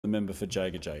The member for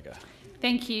Jaga Jaga.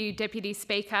 Thank you, Deputy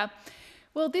Speaker.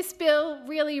 Well, this bill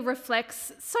really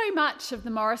reflects so much of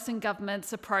the Morrison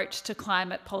government's approach to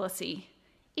climate policy.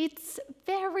 It's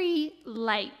very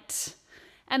late.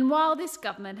 And while this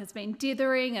government has been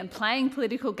dithering and playing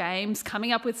political games,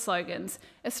 coming up with slogans,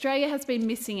 Australia has been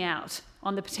missing out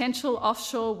on the potential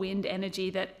offshore wind energy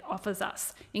that offers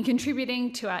us in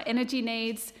contributing to our energy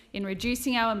needs, in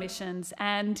reducing our emissions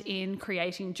and in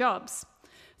creating jobs.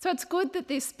 So it's good that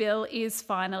this bill is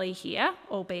finally here,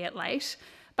 albeit late,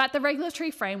 but the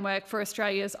regulatory framework for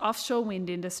Australia's offshore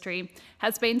wind industry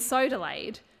has been so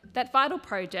delayed that vital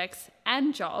projects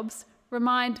and jobs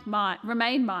remain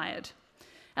mired.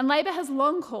 And Labor has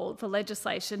long called for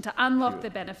legislation to unlock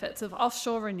the benefits of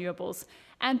offshore renewables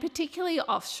and particularly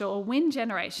offshore wind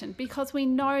generation, because we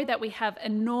know that we have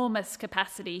enormous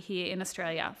capacity here in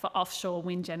Australia for offshore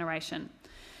wind generation.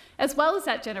 As well as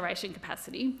that generation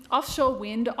capacity, offshore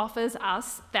wind offers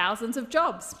us thousands of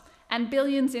jobs and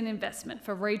billions in investment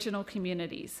for regional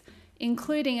communities,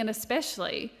 including and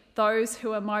especially those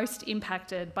who are most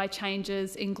impacted by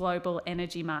changes in global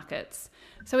energy markets.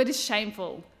 So it is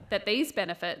shameful that these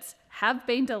benefits have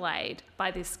been delayed by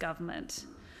this government.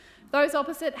 Those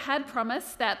opposite had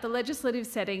promised that the legislative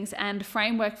settings and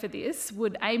framework for this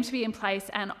would aim to be in place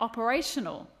and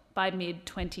operational by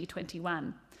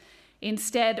mid-2021.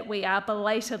 Instead, we are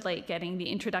belatedly getting the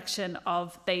introduction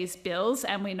of these bills,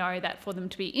 and we know that for them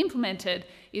to be implemented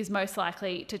is most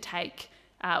likely to take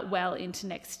well into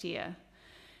next year.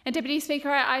 And Deputy Speaker,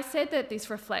 I said that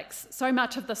this reflects so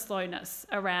much of the slowness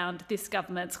around this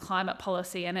government's climate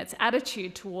policy and its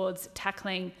attitude towards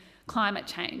tackling climate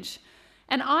change.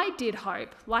 And I did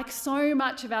hope, like so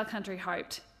much of our country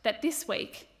hoped, that this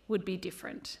week would be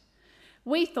different.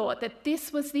 We thought that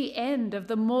this was the end of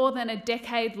the more than a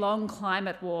decade-long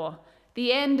climate war,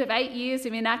 the end of 8 years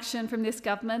of inaction from this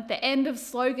government, the end of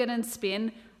slogan and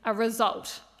spin, a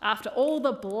result after all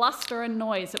the bluster and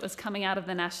noise that was coming out of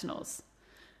the Nationals.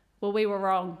 Well, we were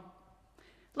wrong.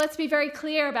 Let's be very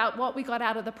clear about what we got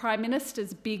out of the Prime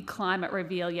Minister's big climate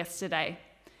reveal yesterday.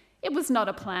 It was not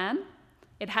a plan.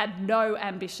 It had no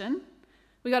ambition.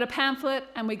 We got a pamphlet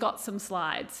and we got some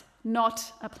slides,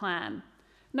 not a plan.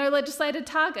 No legislated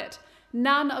target,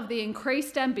 none of the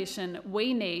increased ambition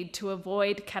we need to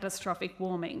avoid catastrophic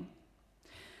warming.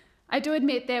 I do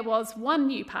admit there was one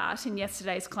new part in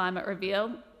yesterday's climate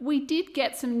reveal. We did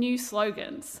get some new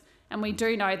slogans, and we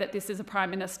do know that this is a Prime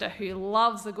Minister who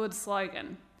loves a good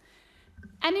slogan.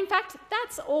 And in fact,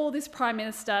 that's all this Prime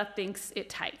Minister thinks it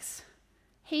takes.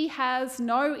 He has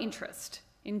no interest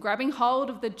in grabbing hold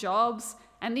of the jobs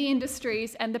and the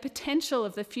industries and the potential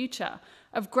of the future,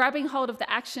 of grabbing hold of the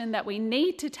action that we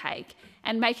need to take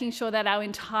and making sure that our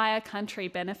entire country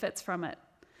benefits from it.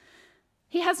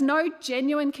 He has no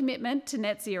genuine commitment to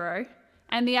net zero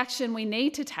and the action we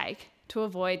need to take to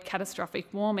avoid catastrophic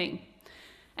warming.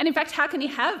 And in fact, how can he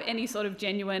have any sort of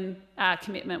genuine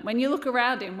commitment? When you look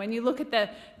around him, when you look at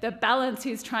the balance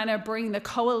he's trying to bring, the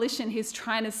coalition he's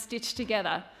trying to stitch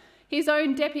together, his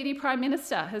own Deputy Prime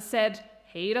Minister has said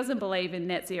he doesn't believe in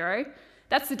net zero.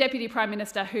 That's the Deputy Prime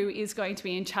Minister who is going to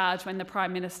be in charge when the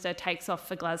Prime Minister takes off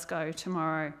for Glasgow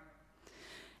tomorrow.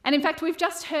 And in fact, we've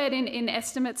just heard in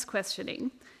estimates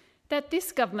questioning that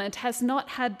this government has not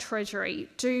had Treasury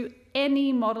do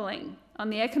any modelling on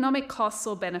the economic costs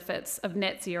or benefits of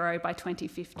net zero by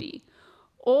 2050,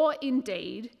 or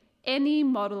indeed any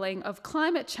modelling of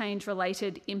climate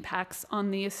change-related impacts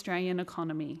on the Australian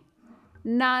economy.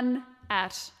 None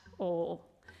at all.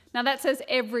 Now that says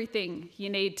everything you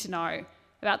need to know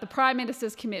about the Prime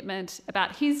Minister's commitment,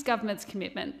 about his government's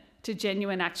commitment to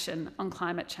genuine action on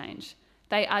climate change.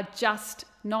 They are just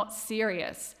not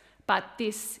serious, but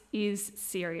this is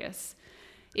serious.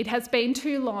 It has been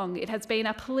too long. It has been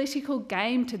a political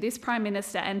game to this Prime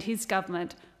Minister and his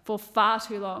government for far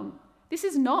too long. This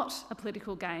is not a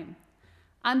political game.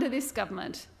 Under this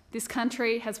government, this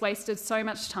country has wasted so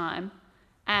much time,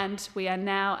 and we are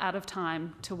now out of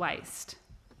time to waste.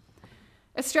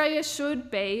 Australia should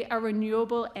be a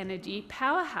renewable energy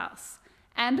powerhouse.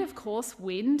 And of course,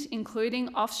 wind,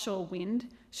 including offshore wind,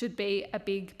 should be a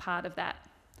big part of that.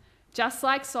 Just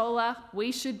like solar,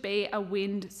 we should be a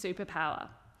wind superpower.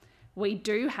 We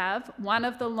do have one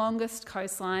of the longest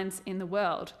coastlines in the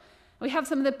world. We have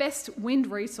some of the best wind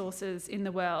resources in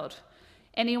the world.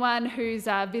 Anyone who's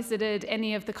visited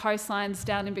any of the coastlines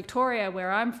down in Victoria,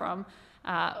 where I'm from,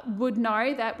 would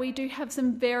know that we do have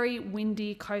some very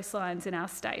windy coastlines in our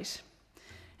state.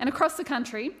 And across the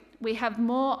country, we have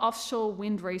more offshore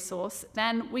wind resource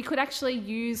than we could actually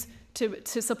use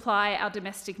to supply our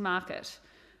domestic market.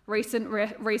 Recent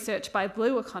research by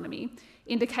Blue Economy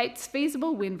indicates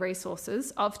feasible wind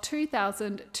resources of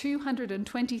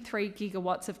 2,223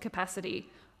 gigawatts of capacity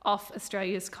off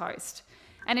Australia's coast.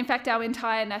 And in fact, our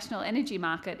entire national energy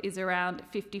market is around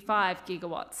 55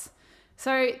 gigawatts.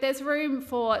 So there's room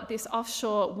for this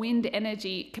offshore wind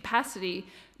energy capacity,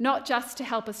 not just to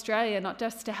help Australia, not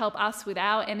just to help us with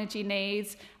our energy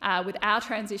needs, with our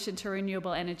transition to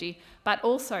renewable energy, but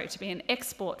also to be an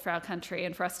export for our country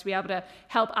and for us to be able to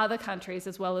help other countries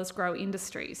as well as grow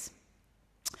industries.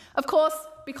 Of course,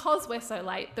 because we're so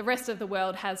late, the rest of the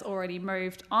world has already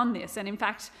moved on this. And in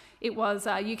fact, it was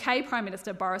UK Prime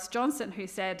Minister Boris Johnson who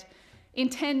said, in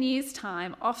 10 years'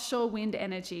 time, offshore wind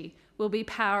energy will be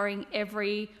powering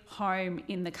every home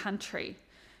in the country.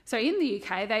 So in the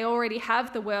UK, they already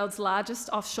have the world's largest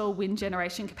offshore wind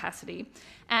generation capacity.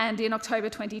 And in October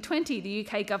 2020, the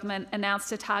UK government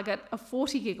announced a target of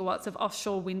 40 gigawatts of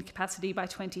offshore wind capacity by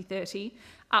 2030,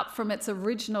 up from its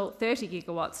original 30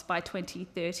 gigawatts by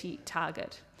 2030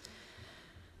 target.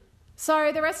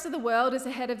 So the rest of the world is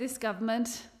ahead of this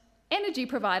government. Energy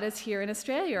providers here in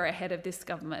Australia are ahead of this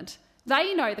government.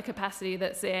 They know the capacity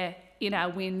that's there in our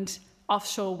wind,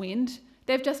 offshore wind.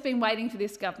 They've just been waiting for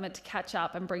this government to catch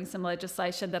up and bring some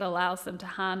legislation that allows them to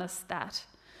harness that.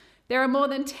 There are more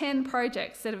than 10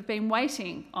 projects that have been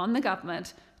waiting on the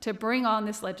government to bring on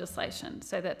this legislation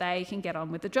so that they can get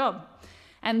on with the job.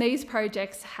 And these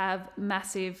projects have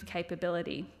massive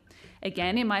capability.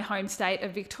 Again, in my home state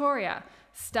of Victoria,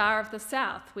 Star of the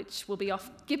South, which will be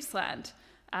off Gippsland,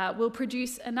 will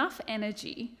produce enough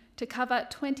energy to cover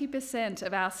 20%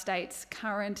 of our state's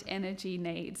current energy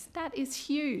needs. That is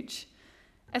huge.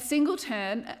 A single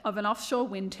turn of an offshore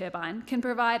wind turbine can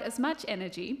provide as much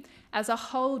energy as a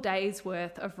whole day's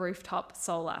worth of rooftop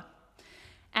solar.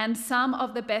 And some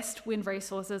of the best wind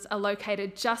resources are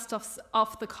located just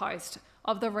off the coast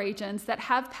of the regions that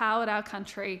have powered our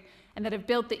country and that have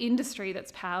built the industry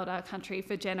that's powered our country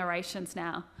for generations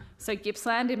now. So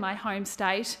Gippsland in my home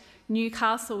state,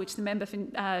 Newcastle, which the member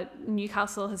for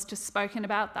Newcastle has just spoken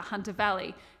about, the Hunter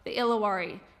Valley, the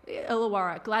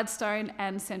Illawarra, Gladstone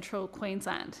and Central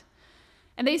Queensland.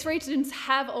 And these regions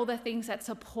have all the things that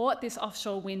support this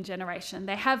offshore wind generation.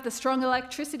 They have the strong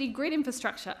electricity grid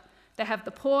infrastructure. They have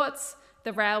the ports,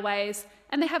 the railways,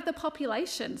 and they have the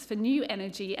populations for new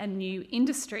energy and new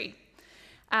industry.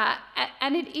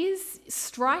 And it is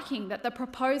striking that the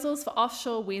proposals for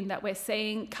offshore wind that we're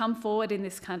seeing come forward in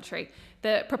this country,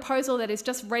 the proposal that is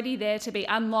just ready there to be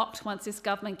unlocked once this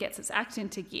government gets its act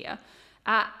into gear,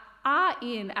 are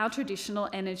in our traditional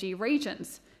energy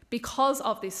regions because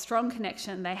of this strong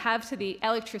connection they have to the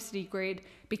electricity grid,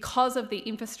 because of the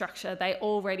infrastructure they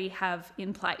already have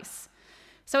in place.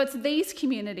 So it's these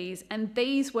communities and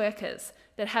these workers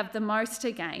that have the most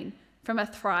to gain from a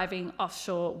thriving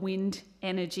offshore wind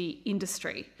energy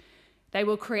industry. They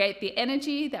will create the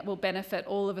energy that will benefit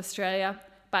all of Australia,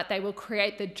 but they will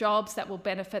create the jobs that will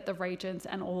benefit the regions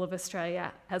and all of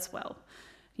Australia as well.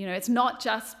 You know, it's not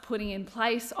just putting in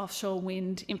place offshore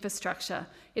wind infrastructure.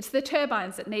 It's the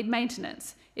turbines that need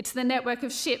maintenance. It's the network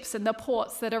of ships and the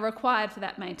ports that are required for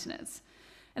that maintenance.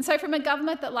 And so from a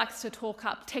government that likes to talk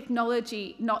up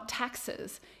technology, not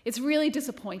taxes, it's really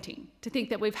disappointing to think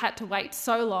that we've had to wait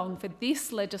so long for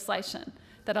this legislation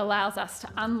that allows us to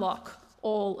unlock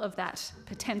all of that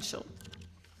potential.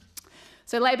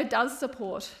 So Labor does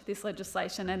support this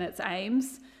legislation and its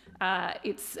aims.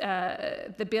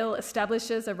 The bill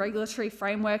establishes a regulatory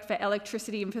framework for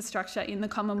electricity infrastructure in the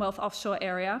Commonwealth offshore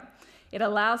area. It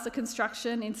allows the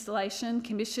construction, installation,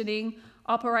 commissioning,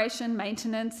 operation,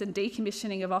 maintenance and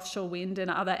decommissioning of offshore wind and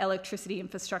other electricity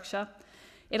infrastructure.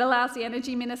 It allows the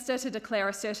Energy Minister to declare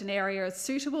a certain area as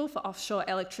suitable for offshore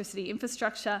electricity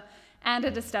infrastructure, and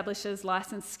it establishes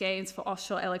licence schemes for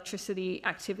offshore electricity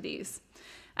activities.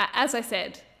 As I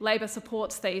said, Labor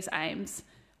supports these aims.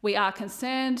 We are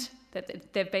concerned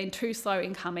that they've been too slow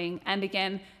in coming, and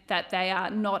again, that they are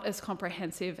not as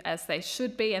comprehensive as they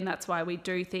should be, and that's why we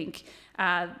do think,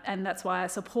 and that's why I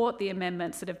support the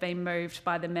amendments that have been moved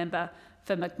by the member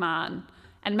for McMahon,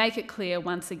 and make it clear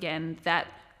once again that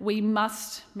we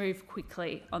must move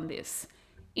quickly on this.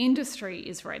 Industry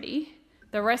is ready.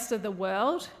 The rest of the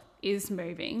world is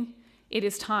moving. It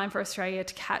is time for Australia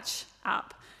to catch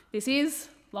up. This is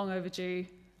long overdue.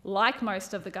 Like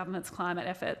most of the government's climate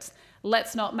efforts,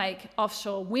 let's not make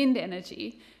offshore wind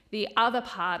energy the other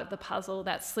part of the puzzle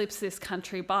that slips this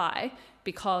country by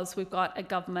because we've got a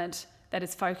government that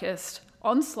is focused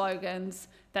on slogans,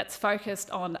 that's focused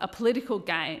on a political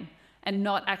gain and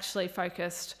not actually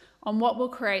focused on what will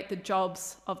create the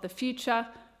jobs of the future,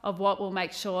 of what will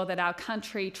make sure that our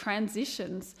country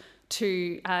transitions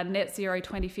to net zero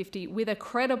 2050 with a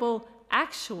credible,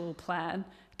 actual plan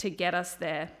to get us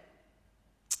there.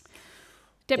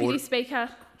 Deputy Speaker,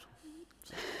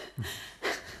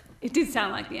 it did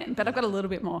sound like the end, but I've got a little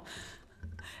bit more.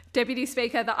 Deputy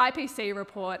Speaker, the IPC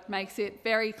report makes it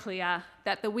very clear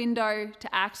that the window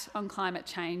to act on climate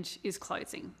change is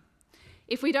closing.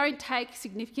 If we don't take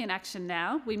significant action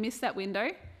now, we miss that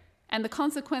window, and the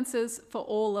consequences for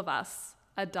all of us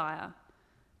are dire.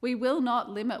 We will not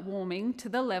limit warming to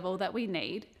the level that we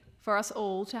need for us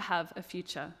all to have a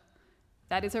future.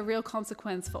 That is a real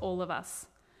consequence for all of us.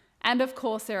 And of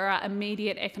course, there are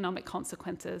immediate economic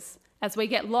consequences as we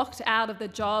get locked out of the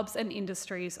jobs and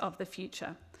industries of the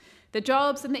future. The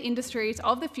jobs and the industries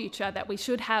of the future that we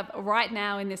should have right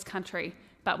now in this country,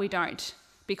 but we don't,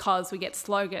 because we get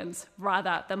slogans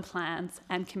rather than plans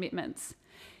and commitments.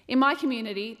 In my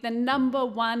community, the number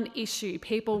one issue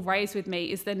people raise with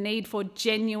me is the need for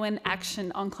genuine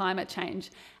action on climate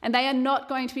change, and they are not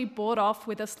going to be bought off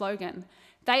with a slogan.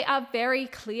 They are very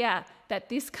clear that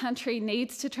this country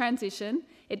needs to transition.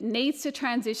 It needs to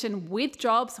transition with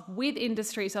jobs, with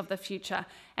industries of the future,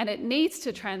 and it needs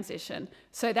to transition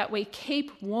so that we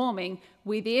keep warming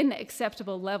within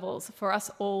acceptable levels for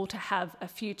us all to have a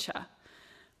future.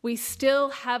 We still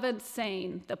haven't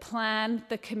seen the plan,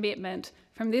 the commitment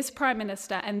from this Prime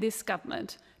Minister and this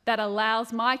government that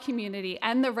allows my community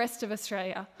and the rest of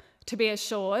Australia to be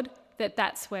assured that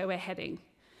that's where we're heading.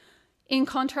 In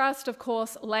contrast, of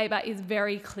course, Labor is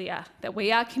very clear that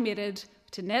we are committed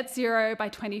to net zero by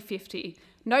 2050.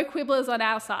 No quibblers on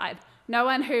our side. No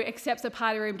one who accepts a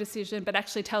party room decision but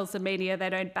actually tells the media they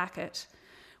don't back it.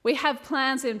 We have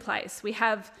plans in place. We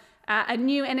have a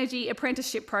new energy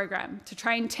apprenticeship program to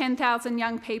train 10,000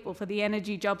 young people for the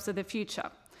energy jobs of the future.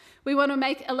 We want to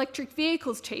make electric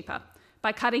vehicles cheaper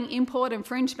by cutting import and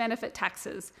fringe benefit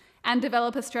taxes and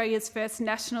develop Australia's first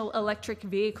national electric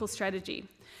vehicle strategy.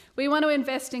 We want to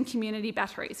invest in community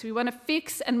batteries. We want to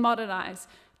fix and modernise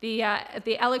the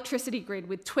electricity grid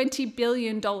with $20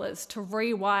 billion to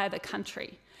rewire the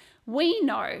country. We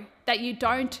know that you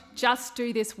don't just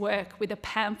do this work with a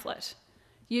pamphlet.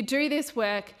 You do this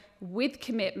work with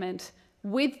commitment,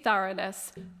 with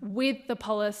thoroughness, with the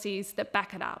policies that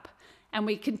back it up. And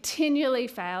we continually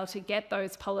fail to get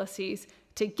those policies,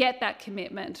 to get that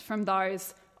commitment from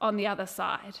those on the other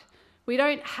side. We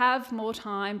don't have more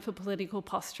time for political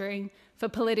posturing, for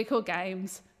political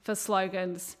games, for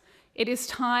slogans. It is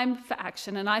time for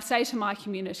action, and I say to my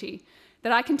community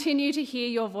that I continue to hear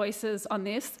your voices on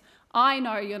this. I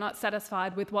know you're not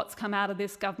satisfied with what's come out of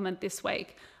this government this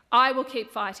week. I will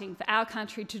keep fighting for our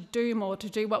country to do more, to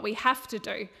do what we have to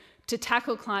do to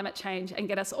tackle climate change and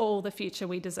get us all the future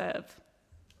we deserve.